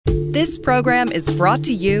This program is brought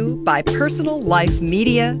to you by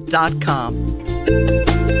PersonalLifeMedia.com.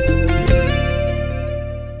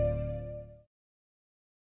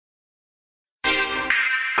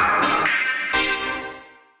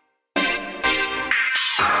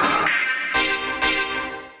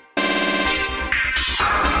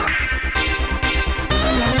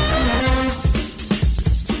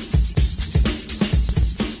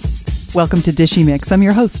 Welcome to Dishy Mix. I'm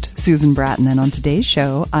your host, Susan Bratton, and on today's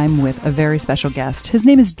show, I'm with a very special guest. His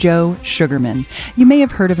name is Joe Sugarman. You may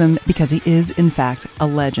have heard of him because he is, in fact, a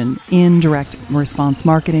legend in direct response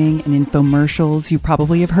marketing and infomercials. You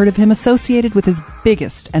probably have heard of him associated with his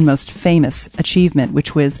biggest and most famous achievement,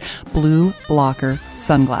 which was BluBlocker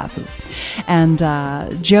sunglasses. And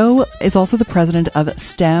Joe is also the president of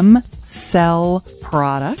Stem Cell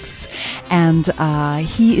Products, and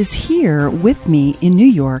he is here with me in New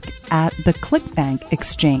York at the Clickbank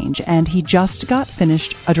Exchange, and he just got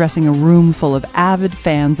finished addressing a room full of avid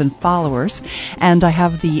fans and followers, and I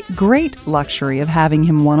have the great luxury of having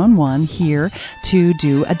him one-on-one here to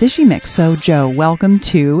do a Dishy Mix. So, Joe, welcome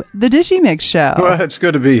to the Dishy Mix show. Well, it's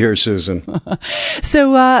good to be here, Susan.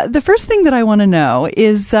 So, the first thing that I want to know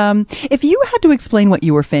is if you had to explain what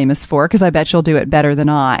you were famous for, because I bet you'll do it better than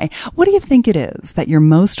I, what do you think it is that you're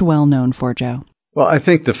most well known for, Joe? Well, I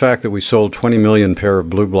think the fact that we sold 20 million pair of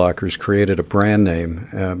BluBlockers created a brand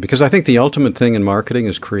name, because I think the ultimate thing in marketing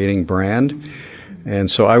is creating brand.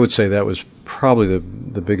 And so I would say that was probably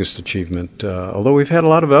the biggest achievement, although we've had a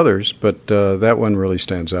lot of others, but that one really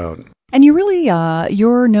stands out. And you really,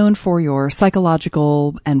 you're known for your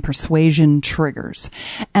psychological and persuasion triggers.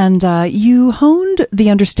 And you honed the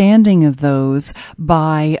understanding of those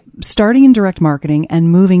by starting in direct marketing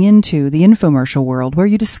and moving into the infomercial world, where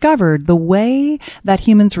you discovered the way that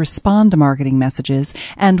humans respond to marketing messages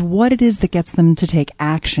and what it is that gets them to take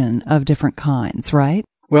action of different kinds, right?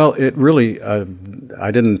 Well, it really,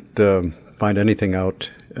 I didn't find anything out.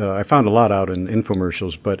 I found a lot out in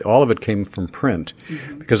infomercials, but all of it came from print,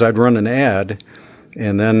 because I'd run an ad,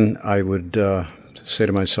 and then I would say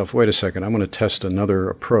to myself, wait a second, I'm going to test another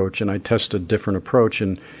approach, and I'd test a different approach,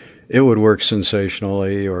 and it would work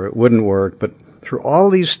sensationally, or it wouldn't work. But through all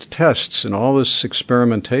these tests and all this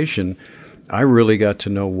experimentation, I really got to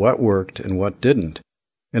know what worked and what didn't.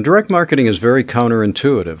 And direct marketing is very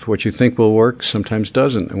counterintuitive. What you think will work sometimes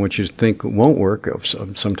doesn't, and what you think won't work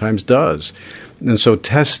sometimes does. And so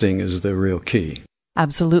testing is the real key.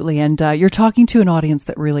 Absolutely. And you're talking to an audience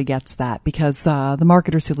that really gets that, because the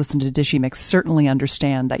marketers who listen to Dishy Mix certainly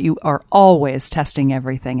understand that you are always testing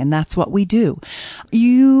everything, and that's what we do.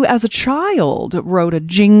 You, as a child, wrote a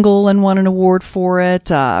jingle and won an award for it,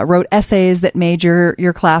 wrote essays that made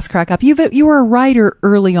your class crack up. You were a writer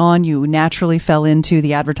early on. You naturally fell into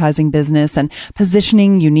the advertising business and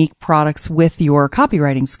positioning unique products with your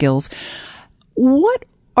copywriting skills. What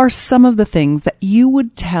are some of the things that you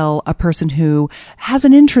would tell a person who has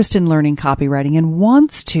an interest in learning copywriting and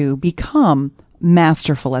wants to become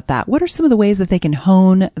masterful at that? What are some of the ways that they can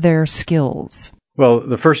hone their skills? Well,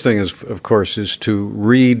 the first thing is, of course, is to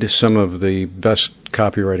read some of the best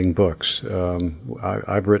copywriting books.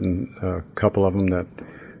 I've written a couple of them that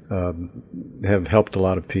have helped a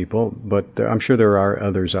lot of people, but I'm sure there are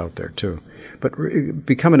others out there too. But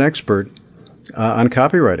become an expert on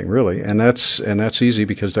copywriting, really, and that's easy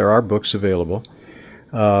because there are books available.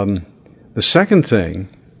 The second thing,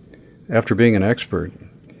 after being an expert,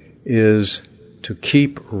 is to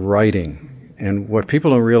keep writing. And what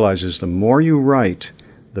people don't realize is the more you write,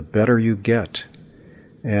 the better you get.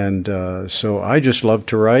 And so I just love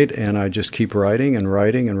to write, and I just keep writing and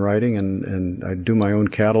writing and writing, and I do my own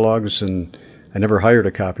catalogs, and I never hired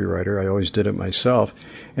a copywriter. I always did it myself.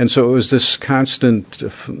 And so it was this constant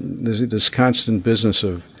business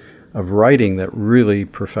of writing that really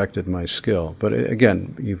perfected my skill. But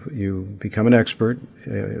again, you become an expert.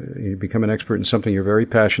 You become an expert in something you're very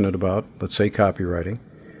passionate about, let's say copywriting.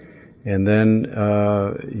 And then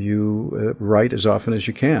you write as often as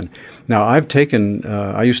you can. Now, I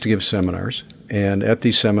used to give seminars, and at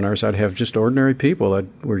these seminars I'd have just ordinary people that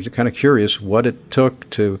were kind of curious what it took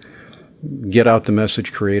to get out the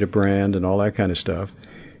message, create a brand, and all that kind of stuff.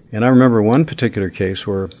 And I remember one particular case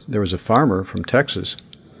where there was a farmer from Texas,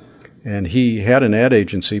 and he had an ad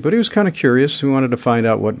agency, but he was kind of curious. He wanted to find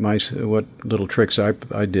out what little tricks I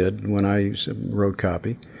did when I wrote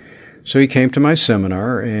copy. So he came to my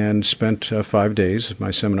seminar and spent 5 days.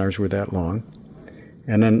 My seminars were that long.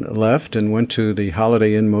 And then left and went to the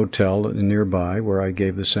Holiday Inn Motel nearby where I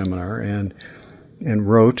gave the seminar and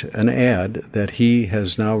wrote an ad that he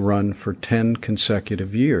has now run for 10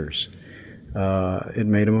 consecutive years. It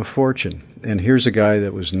made him a fortune. And here's a guy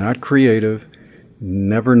that was not creative,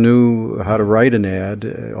 never knew how to write an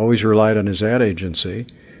ad, always relied on his ad agency.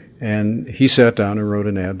 And he sat down and wrote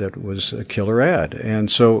an ad that was a killer ad.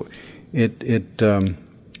 And so it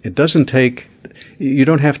doesn't take, you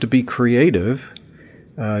don't have to be creative.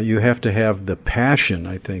 You have to have the passion,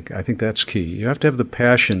 I think. I think that's key. You have to have the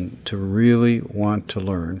passion to really want to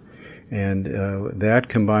learn. And that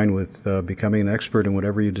combined with becoming an expert in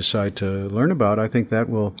whatever you decide to learn about, I think that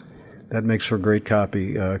makes for great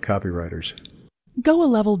copywriters. Go a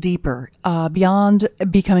level deeper, beyond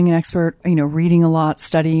becoming an expert, reading a lot,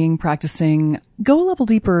 studying, practicing. Go a level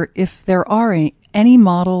deeper if there are any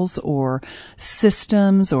models or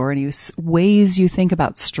systems or any ways you think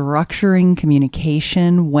about structuring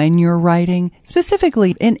communication when you're writing,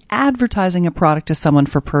 specifically in advertising a product to someone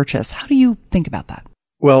for purchase. How do you think about that?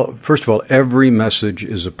 Well, first of all, every message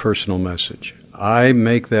is a personal message. I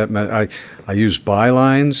make that, I use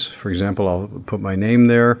bylines. For example, I'll put my name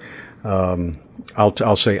there.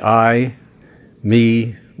 I'll say I,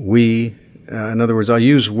 me, we. In other words, I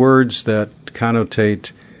use words that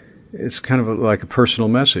connotate, it's kind of like a personal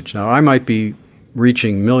message. Now, I might be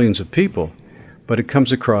reaching millions of people, but it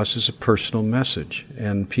comes across as a personal message,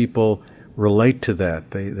 and people relate to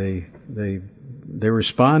that. They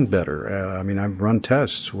respond better. I've run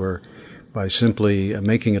tests where by simply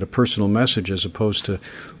making it a personal message as opposed to,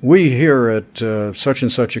 we here at such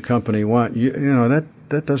and such a company want,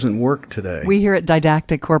 that doesn't work today. We here at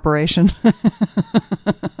Didactic Corporation.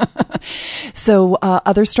 So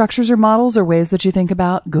other structures or models or ways that you think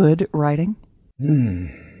about good writing?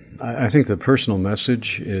 I think the personal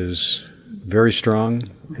message is very strong,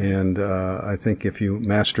 and I think if you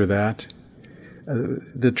master that,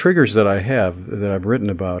 the triggers that I've written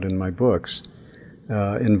about in my books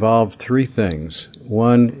involve three things.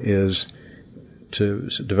 One is to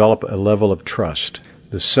develop a level of trust.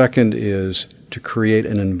 The second is to create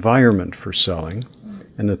an environment for selling.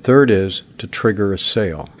 And the third is to trigger a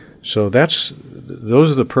sale. So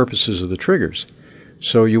those are the purposes of the triggers.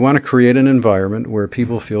 So you want to create an environment where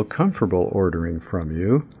people feel comfortable ordering from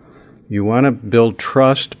you. You want to build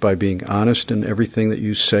trust by being honest in everything that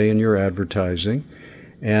you say in your advertising.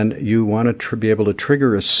 And you want to be able to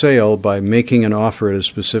trigger a sale by making an offer at a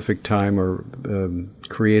specific time or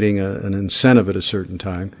creating an incentive at a certain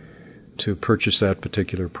time to purchase that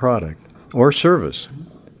particular product or service.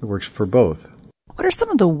 It works for both. What are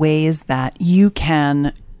some of the ways that you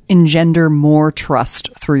can engender more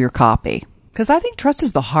trust through your copy? Because I think trust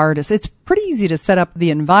is the hardest. It's pretty easy to set up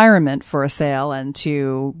the environment for a sale and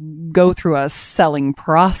to go through a selling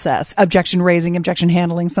process, objection raising, objection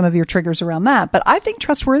handling, some of your triggers around that. But I think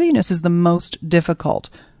trustworthiness is the most difficult.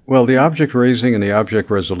 Well, the object raising and the object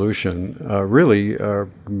resolution really are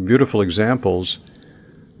beautiful examples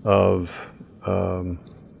of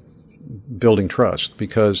building trust,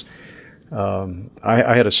 because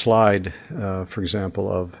I had a slide, for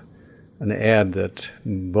example, of an ad that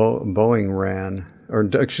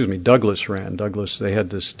Douglas ran. Douglas, they had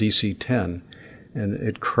this DC-10, and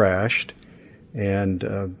it crashed,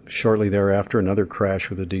 and shortly thereafter, another crash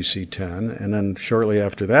with a DC-10, and then shortly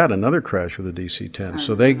after that, another crash with a DC-10.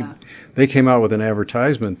 So they came out with an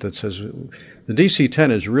advertisement that says, the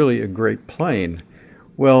DC-10 is really a great plane.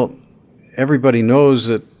 Well, everybody knows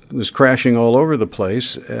that it was crashing all over the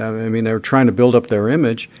place. They were trying to build up their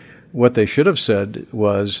image. What they should have said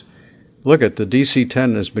was, look, the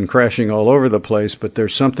DC-10 has been crashing all over the place, but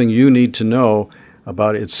there's something you need to know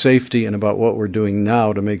about its safety and about what we're doing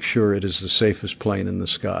now to make sure it is the safest plane in the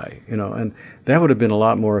sky. And that would have been a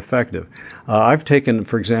lot more effective. I've taken,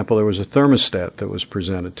 for example, there was a thermostat that was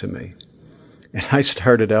presented to me. And I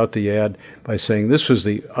started out the ad by saying, this was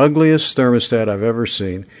the ugliest thermostat I've ever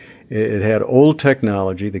seen. It had old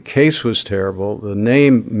technology. The case was terrible. The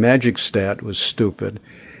name Magic Stat was stupid.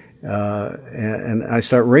 And I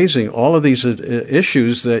start raising all of these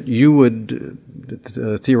issues that you would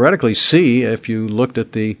theoretically see if you looked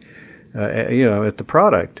at the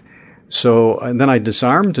product. So, and then I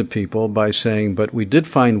disarmed the people by saying, but we did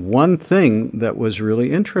find one thing that was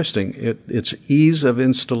really interesting. It's ease of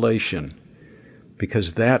installation.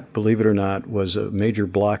 Because that, believe it or not, was a major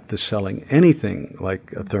block to selling anything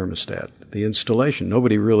like a thermostat. The installation.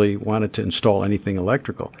 Nobody really wanted to install anything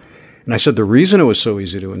electrical. And I said the reason it was so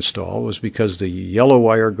easy to install was because the yellow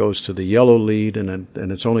wire goes to the yellow lead, and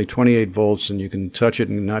it's only 28 volts, and you can touch it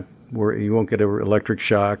and you won't get an electric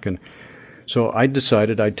shock. And so I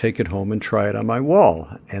decided I'd take it home and try it on my wall.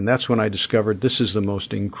 And that's when I discovered this is the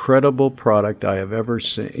most incredible product I have ever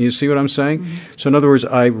seen. You see what I'm saying? Mm-hmm. So in other words,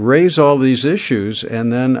 I raise all these issues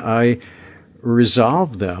and then I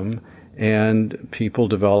resolve them. and people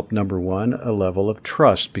develop, number one, a level of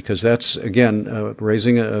trust, because that's, again,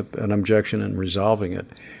 raising an objection and resolving it.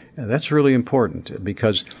 And that's really important,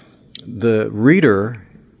 because the reader,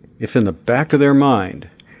 if in the back of their mind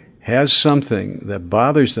has something that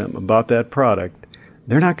bothers them about that product,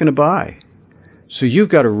 they're not going to buy. So you've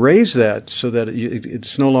got to raise that so that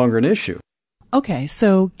it's no longer an issue. Okay,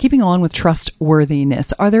 so keeping on with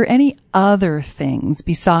trustworthiness, are there any other things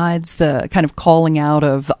besides the kind of calling out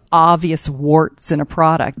of obvious warts in a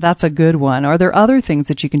product? That's a good one. Are there other things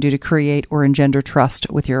that you can do to create or engender trust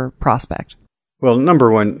with your prospect? Well, number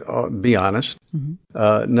one, be honest.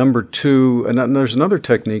 Mm-hmm. Number two, and there's another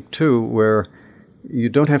technique too, where you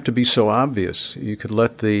don't have to be so obvious. You could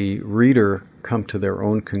let the reader come to their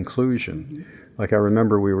own conclusion. Mm-hmm. Like I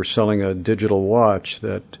remember we were selling a digital watch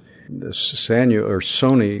that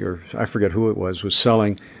Sony, or I forget who it was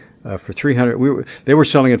selling for $300. They were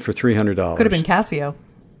selling it for $300. Could have been Casio.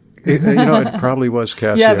 It probably was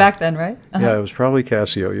Casio. Yeah, back then, right? Uh-huh. Yeah, it was probably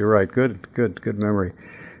Casio. You're right. Good memory.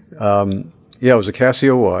 It was a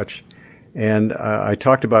Casio watch, and I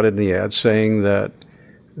talked about it in the ad, saying that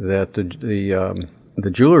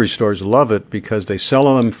the jewelry stores love it because they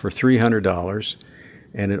sell them for $300,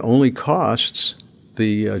 and it only costs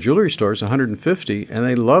the jewelry stores $150, and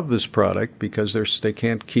they love this product because they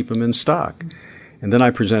can't keep them in stock. And then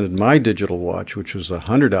I presented my digital watch, which was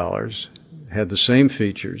 $100, had the same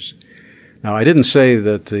features. Now, I didn't say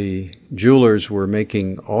that the jewelers were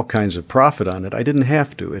making all kinds of profit on it. I didn't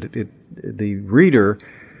have to. The reader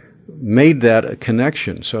made that a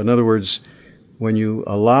connection. So in other words, when you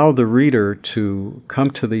allow the reader to come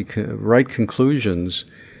to the right conclusions,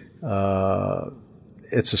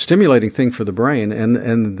 it's a stimulating thing for the brain,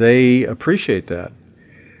 and they appreciate that.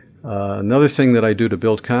 Another thing that I do to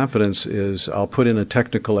build confidence is I'll put in a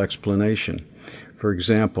technical explanation. For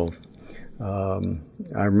example,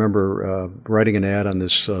 I remember writing an ad on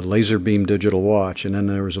this laser beam digital watch, and then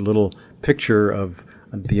there was a little picture of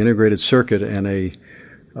the integrated circuit and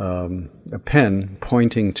a pen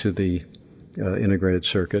pointing to the integrated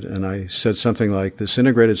circuit, and I said something like, this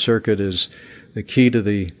integrated circuit is the key to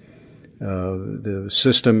the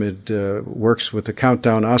system. It works with the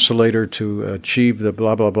countdown oscillator to achieve the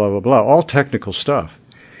blah, blah, blah, blah, blah, all technical stuff.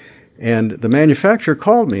 And the manufacturer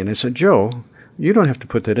called me and they said, Joe, you don't have to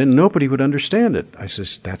put that in. Nobody would understand it. I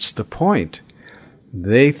says, that's the point.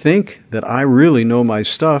 They think that I really know my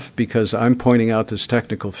stuff because I'm pointing out this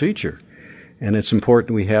technical feature. And it's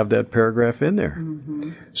important we have that paragraph in there.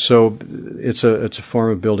 Mm-hmm. So it's a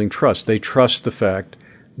form of building trust. They trust the fact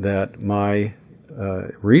that my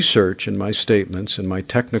research and my statements and my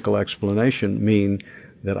technical explanation mean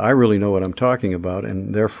that I really know what I'm talking about,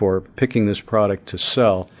 and therefore picking this product to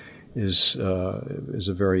sell is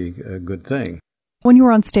a very good thing. When you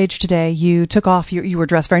were on stage today, you took off, you were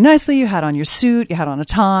dressed very nicely, you had on your suit, you had on a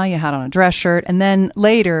tie, you had on a dress shirt, and then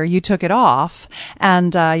later you took it off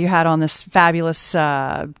and you had on this fabulous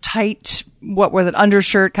tight, what was it,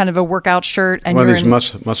 undershirt, kind of a workout shirt. And one you're of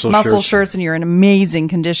these in muscle shirts, and you're in amazing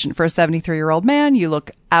condition for a 73-year-old man. You look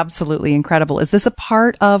absolutely incredible. Is this a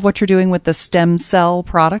part of what you're doing with the stem cell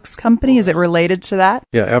products company? Is it related to that?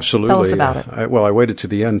 Yeah, absolutely. Tell us about it. I waited to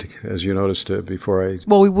the end, as you noticed, before I...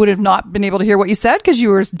 Well, we would have not been able to hear what you said because you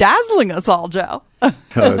were dazzling us all, Joe.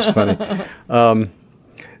 It's funny.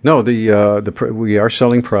 No, we are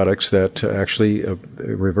selling products that actually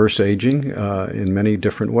reverse aging in many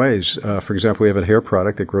different ways. For example, we have a hair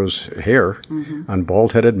product that grows hair on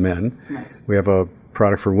bald-headed men. Nice. We have a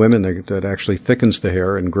product for women that actually thickens the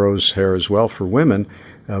hair and grows hair as well for women.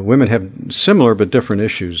 Women have similar but different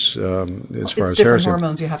issues as far as hair. It's different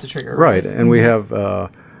hormones you have to trigger. Right, and we have a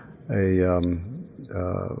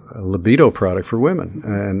libido product for women,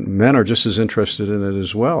 and men are just as interested in it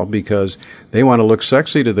as well because they want to look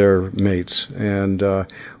sexy to their mates. And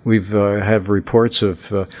we've have reports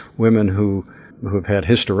of women who have had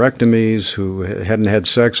hysterectomies, who hadn't had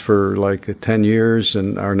sex for like 10 years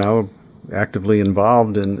and are now actively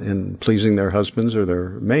involved in pleasing their husbands or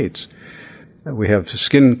their mates. We have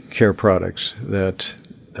skin care products that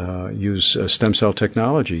use stem cell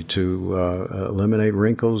technology to eliminate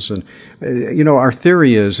wrinkles. And, our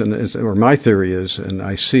theory is, or my theory is, and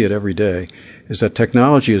I see it every day, is that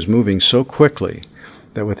technology is moving so quickly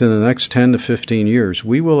that within the next 10 to 15 years,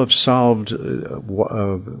 we will have solved,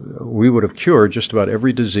 we would have cured just about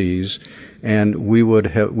every disease, and we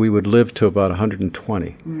would live to about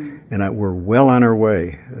 120. And we're well on our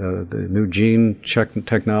way. The new gene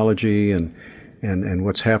technology and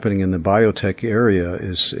what's happening in the biotech area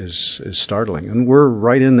is startling. And we're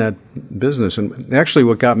right in that business. And actually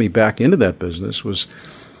what got me back into that business was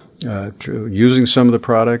using some of the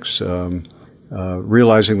products,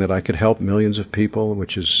 realizing that I could help millions of people,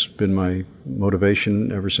 which has been my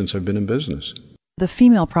motivation ever since I've been in business. The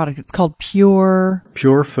female product, it's called Pure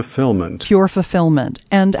Fulfillment. Pure Fulfillment.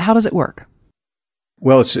 And how does it work?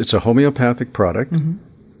 Well, it's a homeopathic product.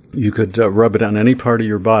 You could rub it on any part of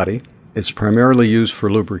your body. It's primarily used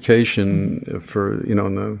for lubrication, for, in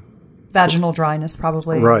the vaginal dryness,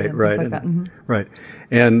 probably. Right. Things like that. Right.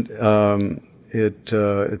 And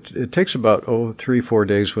it takes about 3-4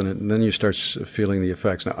 days and then you start feeling the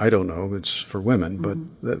effects. Now, I don't know, it's for women, but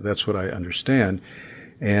that's what I understand.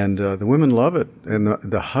 And the women love it. And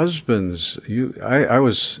the husbands, I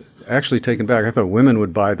was actually taken back. I thought women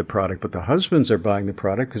would buy the product, but the husbands are buying the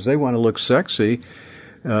product because they want to look sexy.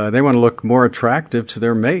 They want to look more attractive to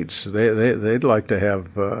their mates. They'd like to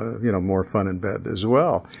have more fun in bed as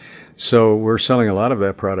well. So we're selling a lot of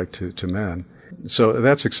that product to men. So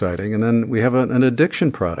that's exciting. And then we have an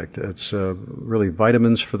addiction product. It's really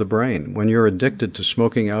vitamins for the brain. When you're addicted to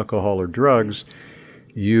smoking, alcohol, or drugs,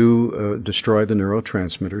 you destroy the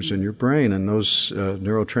neurotransmitters in your brain, and those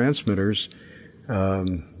neurotransmitters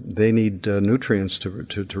they need nutrients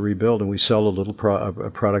to rebuild. And we sell a little a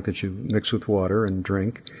product that you mix with water and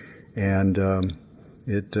drink, and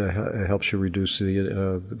it helps you reduce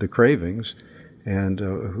the cravings.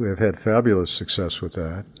 And we have had fabulous success with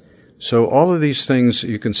that. So all of these things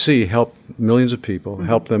you can see help millions of people,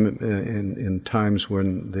 help them in times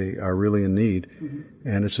when they are really in need.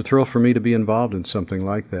 And it's a thrill for me to be involved in something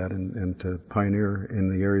like that and to pioneer in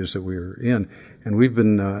the areas that we're in. And we've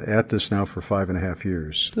been at this now for 5.5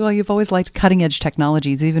 years. Well, you've always liked cutting-edge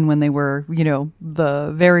technologies, even when they were,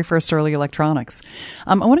 the very first early electronics.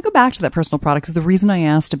 I want to go back to that personal product because the reason I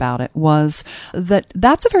asked about it was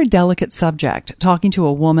that's a very delicate subject. Talking to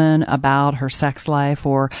a woman about her sex life,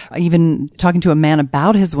 or even talking to a man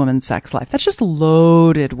about his woman's sex life, that's just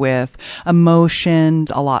loaded with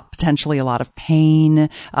emotions, potentially a lot of pain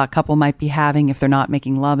a couple might be having if they're not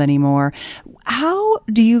making love anymore. How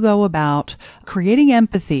do you go about creating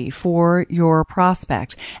empathy for your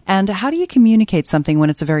prospect? And how do you communicate something when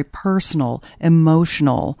it's a very personal,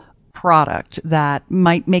 emotional product that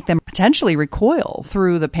might make them potentially recoil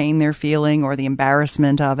through the pain they're feeling or the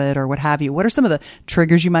embarrassment of it or what have you? What are some of the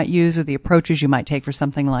triggers you might use or the approaches you might take for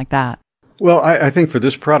something like that? Well, I think for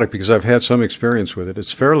this product, because I've had some experience with it,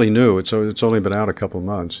 it's fairly new. It's only been out a couple of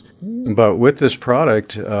months. But with this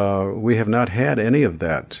product, we have not had any of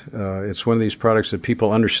that. It's one of these products that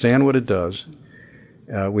people understand what it does.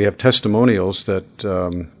 We have testimonials that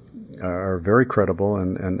are very credible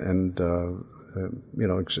and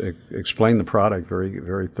explain the product very,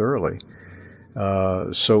 very thoroughly.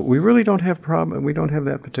 So we really don't have problem. We don't have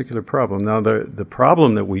that particular problem. Now, the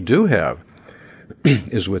problem that we do have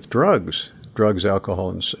is with drugs, alcohol,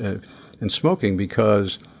 and smoking,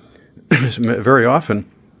 because very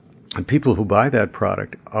often people who buy that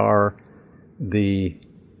product are the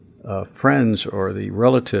friends or the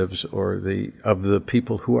relatives or of the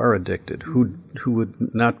people who are addicted, who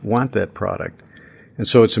would not want that product. And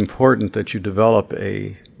so it's important that you develop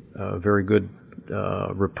a very good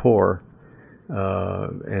rapport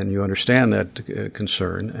and you understand that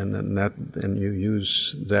concern, and you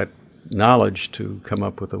use that knowledge to come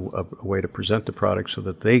up with a way to present the product so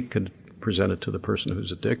that they could present it to the person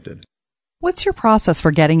who's addicted. What's your process for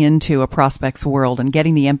getting into a prospect's world and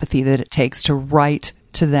getting the empathy that it takes to write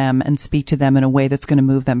to them and speak to them in a way that's going to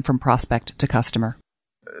move them from prospect to customer?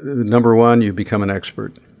 Number one, you become an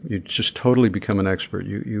expert. You just totally become an expert.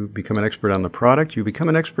 You become an expert on the product. You become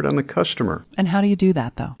an expert on the customer. And how do you do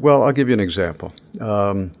that, though? Well, I'll give you an example.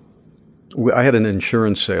 I had an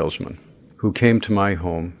insurance salesman who came to my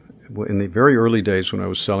home in the very early days when I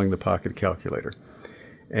was selling the pocket calculator.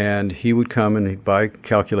 And he would come and he'd buy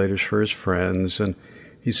calculators for his friends, and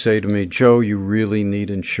he'd say to me, "Joe, you really need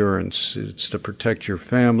insurance. It's to protect your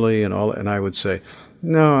family and all." And I would say,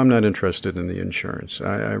 "No, I'm not interested in the insurance.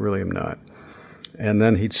 I really am not." And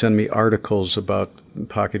then he'd send me articles about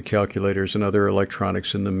pocket calculators and other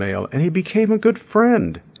electronics in the mail, and he became a good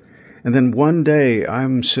friend. And then one day,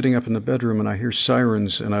 I'm sitting up in the bedroom, and I hear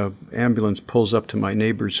sirens, and an ambulance pulls up to my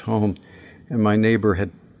neighbor's home, and my neighbor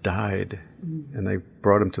had died. And they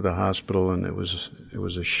brought him to the hospital, and it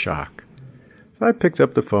was a shock. So I picked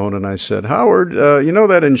up the phone, and I said, "Howard, you know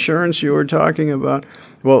that insurance you were talking about?"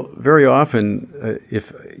 Well, very often,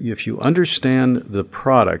 if you understand the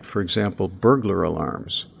product, for example, burglar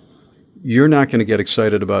alarms, you're not going to get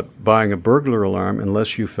excited about buying a burglar alarm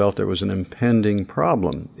unless you felt there was an impending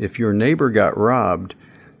problem. If your neighbor got robbed,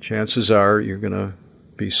 chances are you're going to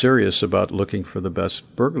be serious about looking for the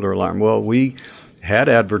best burglar alarm. Well, we had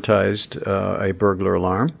advertised a burglar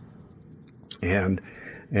alarm, and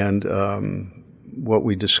what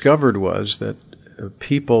we discovered was that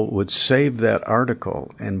people would save that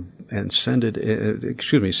article and send it,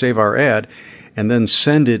 save our ad, and then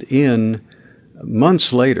send it in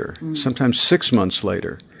months later, sometimes 6 months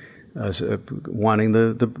later, wanting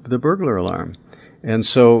the burglar alarm. And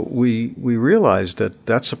so we realized that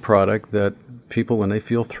that's a product that people, when they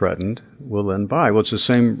feel threatened, will then buy. Well, it's the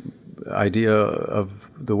same idea of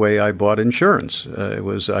the way I bought insurance. It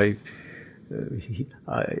was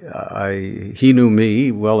he knew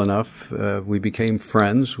me well enough. We became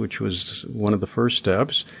friends, which was one of the first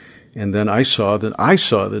steps. And then I saw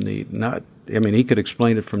the need. He could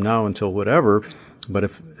explain it from now until whatever,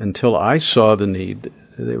 but until I saw the need,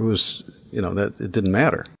 it was, that it didn't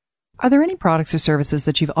matter. Are there any products or services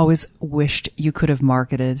that you've always wished you could have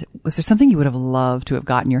marketed? Was there something you would have loved to have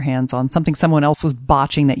gotten your hands on? Something someone else was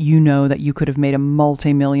botching that that you could have made a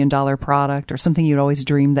multi-million-dollar product, or something you'd always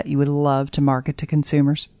dreamed that you would love to market to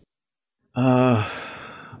consumers? Well,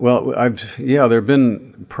 there have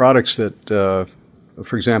been products that,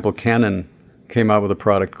 for example, Canon came out with a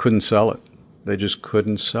product, couldn't sell it. They just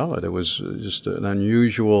couldn't sell it. It was just an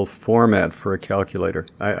unusual format for a calculator.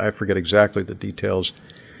 I forget exactly the details,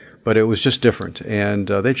 but it was just different, and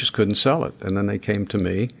they just couldn't sell it. And then they came to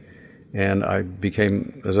me, and I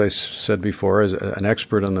became, as I said before, as an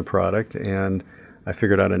expert on the product, and I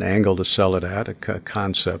figured out an angle to sell it at, a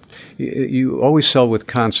concept. You always sell with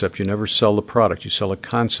concept. You never sell the product. You sell a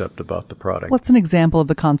concept about the product. What's an example of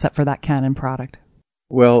the concept for that Canon product?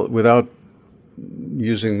 Well, without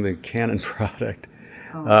using the Canon product,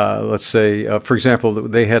 let's say, for example,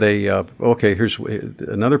 they had here's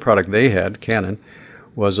another product they had, Canon,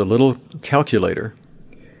 was a little calculator,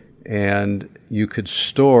 and you could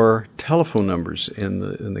store telephone numbers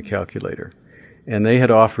in the calculator. And they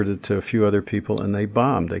had offered it to a few other people, and they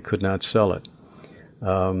bombed. They could not sell it.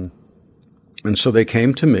 And so they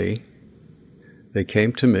came to me.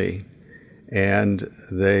 And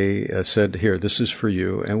they said, "Here, this is for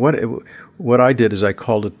you." And what I did is I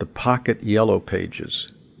called it the Pocket Yellow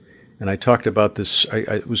Pages. And I talked about this.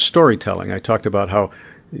 It was storytelling. I talked about how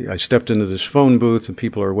I stepped into this phone booth, and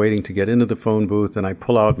people are waiting to get into the phone booth, and I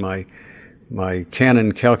pull out my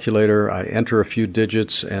Canon calculator, I enter a few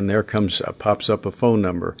digits, and there pops up a phone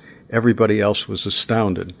number. Everybody else was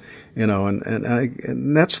astounded,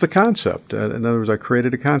 and that's the concept. In other words, I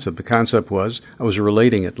created a concept. The concept was I was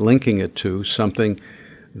linking it to something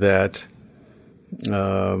that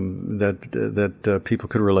people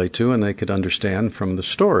could relate to and they could understand from the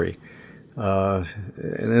story. And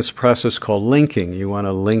it's a process called linking. You want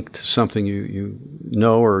to link to something you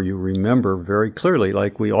know or you remember very clearly.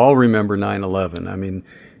 Like we all remember 9/11. I mean,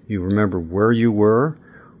 you remember where you were,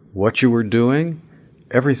 what you were doing,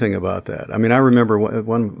 everything about that. I mean, I remember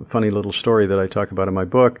one funny little story that I talk about in my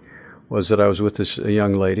book was that I was with this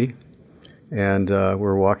young lady, and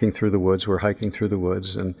we're walking through the woods, we're hiking through the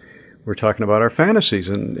woods, and we're talking about our fantasies.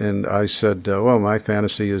 And I said, well, my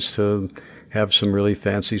fantasy is to have some really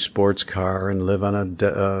fancy sports car and live on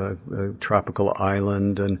a tropical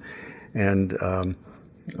island and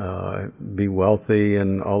be wealthy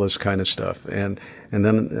and all this kind of stuff. And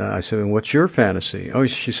then I said, and what's your fantasy? Oh,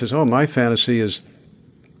 she says, oh, my fantasy is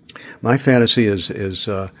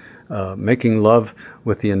making love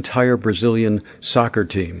with the entire Brazilian soccer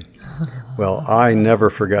team. Well, I never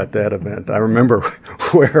forgot that event. I remember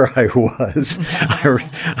where I was.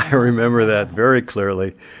 I remember that very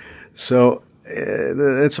clearly. So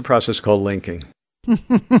it's a process called linking.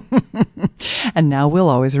 And now we'll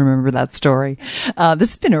always remember that story. This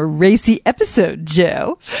has been a racy episode,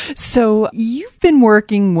 Joe. So you've been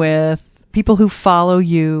working with people who follow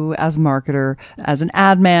you as a marketer, as an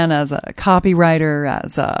ad man, as a copywriter,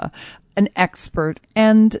 as an expert,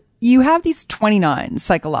 and you have these 29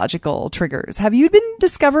 psychological triggers. Have you been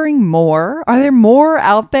discovering more? Are there more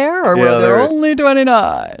out there, or were there only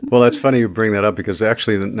 29? Well, that's funny you bring that up because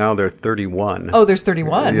actually now there are 31. Oh, there's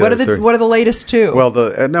 31. Yeah, what are the latest two? Well,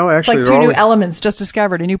 no, actually, it's like two new elements just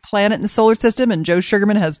discovered, a new planet in the solar system, and Joe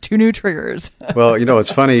Sugarman has 2 new triggers. Well,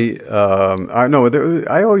 it's funny.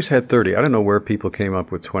 I always had 30. I don't know where people came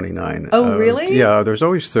up with 29. Oh, really? Yeah, there's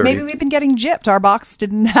always 30. Maybe we've been getting gypped. Our box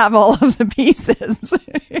didn't have all of the pieces.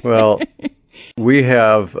 Well, we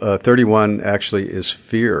have 31 actually is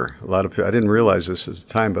fear. A lot of people, I didn't realize this at the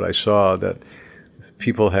time, but I saw that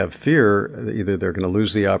people have fear. Either they're going to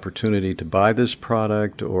lose the opportunity to buy this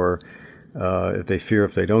product, or if they fear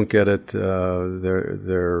if they don't get it,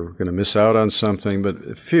 they're going to miss out on something.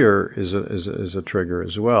 But fear is a trigger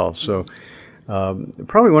as well. So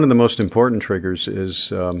probably one of the most important triggers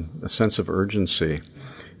is a sense of urgency.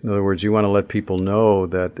 In other words, you want to let people know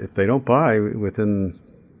that if they don't buy within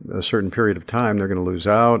a certain period of time, they're going to lose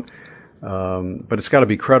out. But it's got to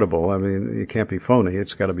be credible. I mean, it can't be phony.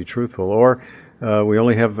 It's got to be truthful. Or we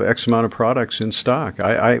only have X amount of products in stock.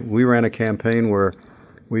 We ran a campaign where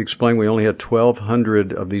we explained we only had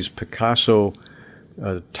 1,200 of these Picasso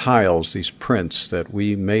tiles, these prints that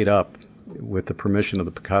we made up with the permission of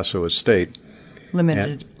the Picasso estate.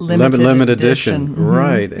 Limited edition. Mm-hmm.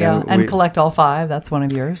 Right. Yeah, and collect all 5. That's one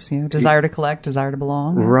of yours. Desire to collect, desire to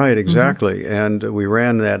belong. Right, exactly. Mm-hmm. And we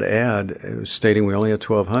ran that ad stating we only had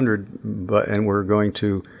 1,200, and we're going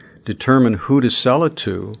to determine who to sell it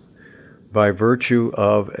to by virtue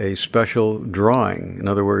of a special drawing. In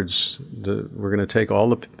other words, we're going to take all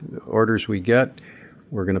the orders we get,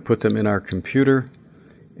 we're going to put them in our computer,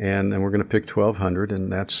 and then we're going to pick 1,200,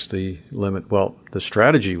 and that's the limit. Well, the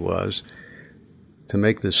strategy was to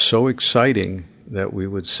make this so exciting that we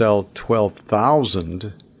would sell get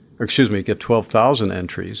 12,000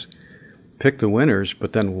 entries, pick the winners,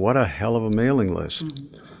 but then what a hell of a mailing list.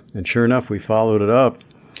 Mm-hmm. And sure enough, we followed it up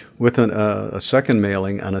with a second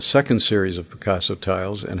mailing on a second series of Picasso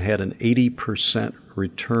tiles and had an 80%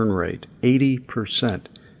 return rate. 80%.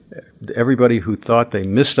 Everybody who thought they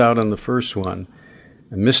missed out on the first one,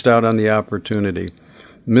 missed out on the opportunity,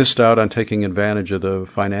 missed out on taking advantage of the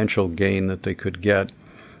financial gain that they could get,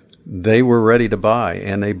 they were ready to buy,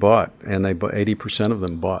 and they bought, 80% of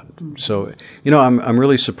them bought. So, I'm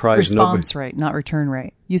really surprised. Response rate, not return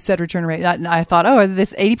rate. You said return rate. I thought,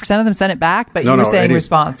 this 80% of them sent it back, but you were saying 80,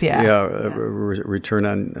 response, yeah. Yeah, return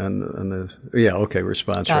on the,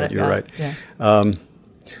 response rate, you're right. Yeah. And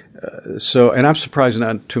I'm surprised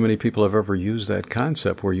not too many people have ever used that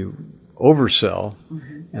concept where you oversell,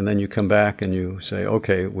 mm-hmm. and then you come back and you say,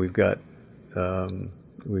 okay, we've got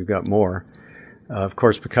more. Of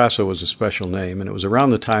course, Picasso was a special name, and it was around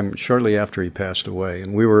the time shortly after he passed away,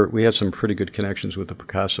 and we had some pretty good connections with the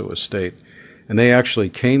Picasso estate, and they actually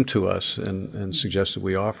came to us and suggested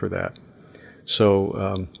we offer that.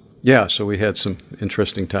 So, so we had some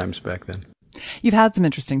interesting times back then. You've had some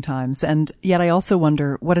interesting times, and yet I also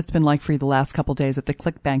wonder what it's been like for you the last couple of days at the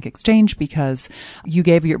Clickbank Exchange, because you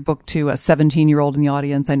gave your book to a 17-year-old in the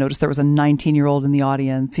audience. I noticed there was a 19-year-old in the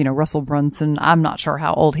audience. Russell Brunson, I'm not sure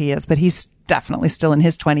how old he is, but he's definitely still in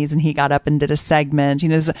his 20s, and he got up and did a segment.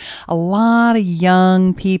 There's a lot of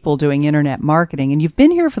young people doing internet marketing, and you've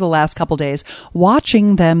been here for the last couple days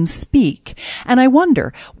watching them speak. And I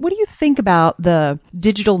wonder, what do you think about the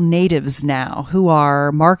digital natives now who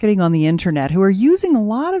are marketing on the internet, who are using a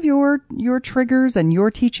lot of your triggers and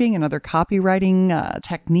your teaching and other copywriting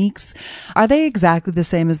techniques? Are they exactly the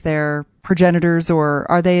same as their progenitors, or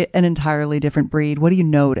are they an entirely different breed? What do you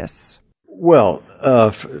notice? Well,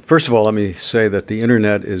 first of all, let me say that the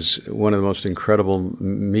internet is one of the most incredible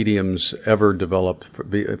mediums ever developed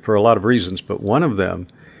for a lot of reasons, but one of them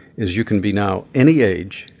is you can be now any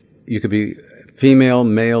age. You could be female,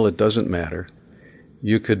 male, it doesn't matter.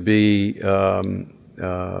 You could be,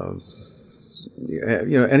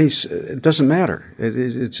 it doesn't matter.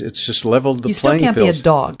 It's just leveled the playing field. You still can't be a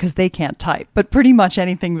dog because they can't type, but pretty much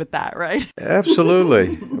anything but that, right?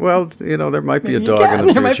 Absolutely. Well, there might be a dog in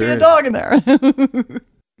the future. There might be a dog in there.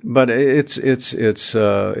 But it's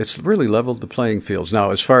really leveled the playing fields. Now,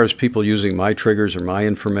 as far as people using my triggers or my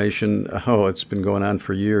information, it's been going on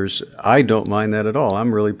for years. I don't mind that at all.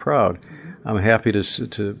 I'm really proud. I'm happy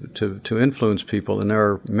to influence people, and there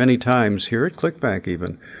are many times here at Clickbank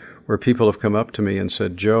even where people have come up to me and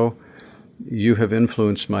said, Joe, you have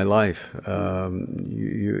influenced my life. I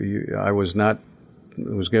was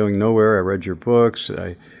going nowhere. I read your books.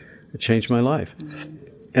 It changed my life.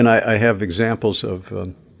 And I have examples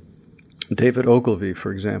of David Ogilvy,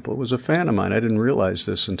 for example, was a fan of mine. I didn't realize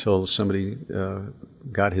this until somebody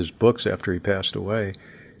got his books after he passed away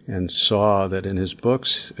and saw that in his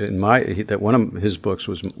books, that one of his books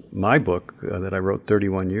was my book that I wrote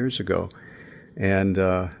 31 years ago. And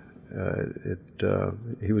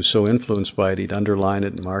he was so influenced by it, he'd underline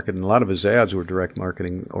it and mark it. And a lot of his ads were direct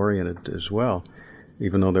marketing oriented as well,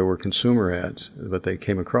 even though there were consumer ads, but they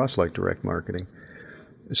came across like direct marketing.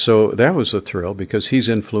 So that was a thrill because he's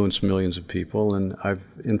influenced millions of people, and I've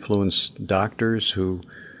influenced doctors who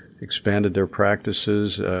expanded their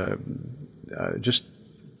practices, just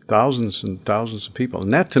thousands and thousands of people.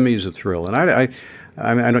 And that to me is a thrill. And I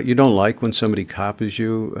you don't like when somebody copies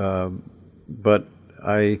you, but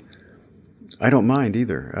I don't mind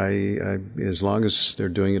either. I as long as they're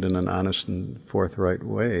doing it in an honest and forthright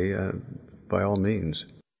way, by all means.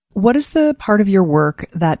 What is the part of your work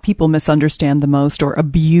that people misunderstand the most or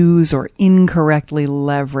abuse or incorrectly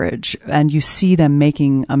leverage, and you see them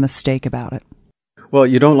making a mistake about it? Well,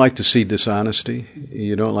 you don't like to see dishonesty.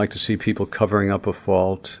 You don't like to see people covering up a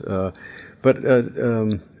fault. But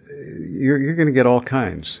you're going to get all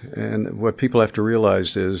kinds. And what people have to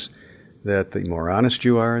realize is that the more honest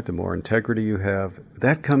you are, the more integrity you have,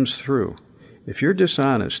 that comes through. If you're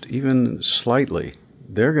dishonest, even slightly,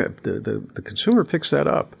 the consumer picks that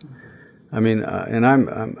up. I mean, and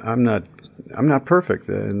I'm not perfect.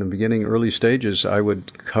 In the beginning, early stages, I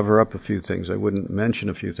would cover up a few things. I wouldn't mention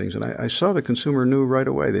a few things, and I saw the consumer knew right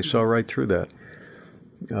away. They saw right through that.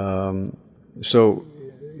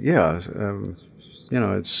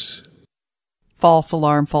 It's false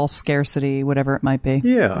alarm, false scarcity, whatever it might be.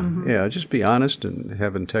 Yeah. Just be honest and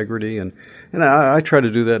have integrity, and I try to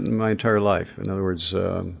do that in my entire life. In other words,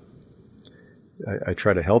 I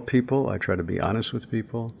try to help people. I try to be honest with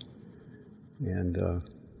people, and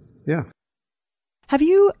yeah. Have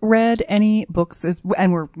you read any books,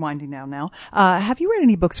 and we're winding down now, have you read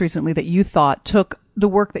any books recently that you thought took the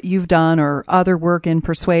work that you've done or other work in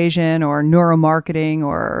persuasion or neuromarketing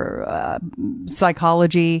or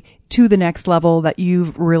psychology to the next level that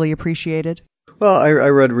you've really appreciated? Well, I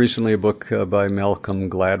read recently a book by Malcolm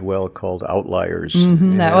Gladwell called Outliers.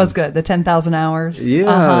 That was good. The 10,000 Hours.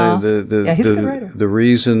 Yeah. He's a good writer. The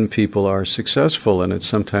reason people are successful, and it's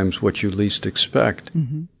sometimes what you least expect.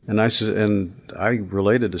 Mm-hmm. And I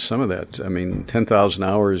related to some of that. I mean, 10,000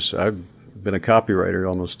 hours, I've been a copywriter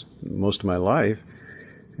almost most of my life.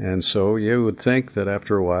 And so you would think that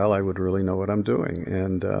after a while I would really know what I'm doing.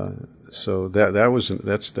 And so that was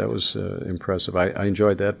impressive. I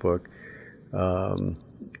enjoyed that book.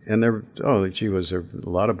 And there was a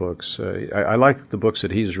lot of books. I like the books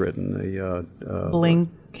that he's written. Blink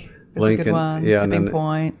is a good one. Yeah, Tipping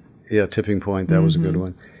Point. Yeah, Tipping Point. That was a good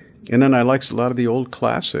one. And then I liked a lot of the old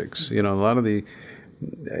classics. You know, a lot of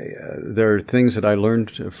there are things that I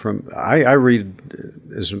learned from. I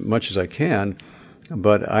read as much as I can,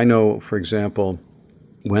 but I know, for example,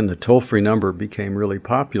 when the toll-free number became really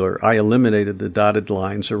popular, I eliminated the dotted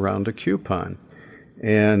lines around a coupon.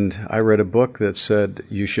 And I read a book that said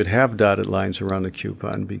you should have dotted lines around a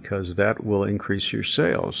coupon because that will increase your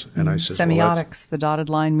sales. And I said, semiotics, the dotted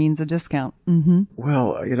line means a discount. Mm-hmm.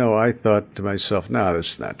 Well, I thought to myself, no,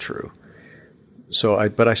 that's not true.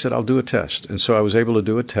 But I said, I'll do a test. And so I was able to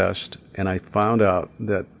do a test, and I found out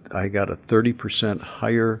that I got a 30%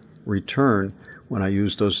 higher return when I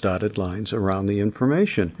used those dotted lines around the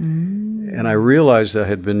information. And I realized I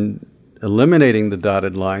had been eliminating the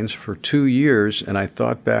dotted lines for 2 years, and I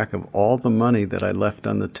thought back of all the money that I left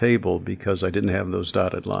on the table because I didn't have those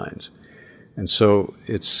dotted lines. And so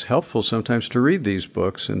it's helpful sometimes to read these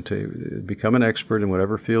books and to become an expert in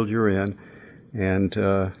whatever field you're in, and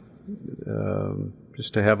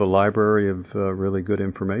just to have a library of really good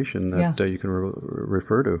information that you can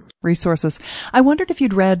refer to. Resources. I wondered if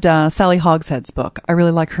you'd read Sally Hogshead's book. I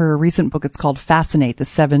really like her recent book. It's called Fascinate, the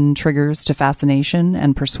 7 Triggers to Fascination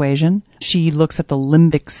and Persuasion. She looks at the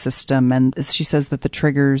limbic system, and she says that the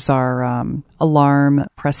triggers are alarm,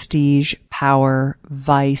 prestige, power,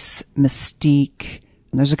 vice, mystique.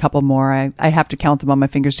 And there's a couple more. I have to count them on my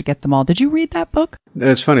fingers to get them all. Did you read that book?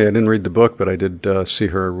 It's funny. I didn't read the book, but I did see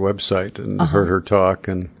her website and heard her talk.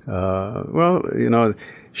 And,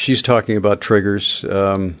 she's talking about triggers.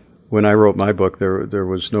 When I wrote my book, there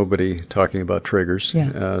was nobody talking about triggers.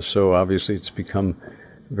 Yeah. So obviously it's become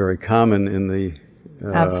very common in the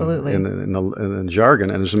absolutely in the jargon.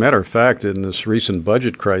 And as a matter of fact, in this recent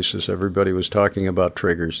budget crisis, everybody was talking about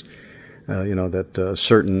triggers. That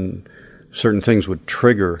certain things would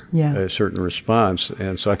trigger a certain response.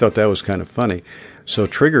 And so I thought that was kind of funny. So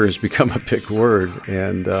trigger has become a big word,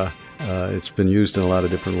 and it's been used in a lot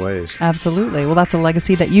of different ways. Absolutely. Well, that's a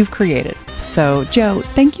legacy that you've created. So, Joe,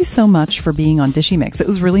 thank you so much for being on Dishy Mix. It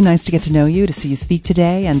was really nice to get to know you, to see you speak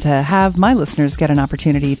today, and to have my listeners get an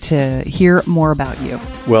opportunity to hear more about you.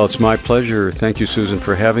 Well, it's my pleasure. Thank you, Susan,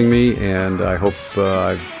 for having me, and I hope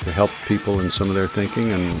I've helped people in some of their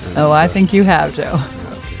thinking. I think you have, Joe.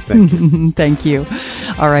 Thank you. Thank you.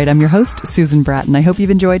 All right, I'm your host, Susan Bratton. I hope you've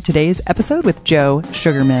enjoyed today's episode with Joe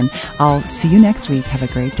Sugarman. I'll see you next week. Have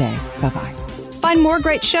a great day. Bye-bye. Find more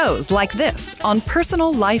great shows like this on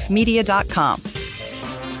PersonalLifeMedia.com.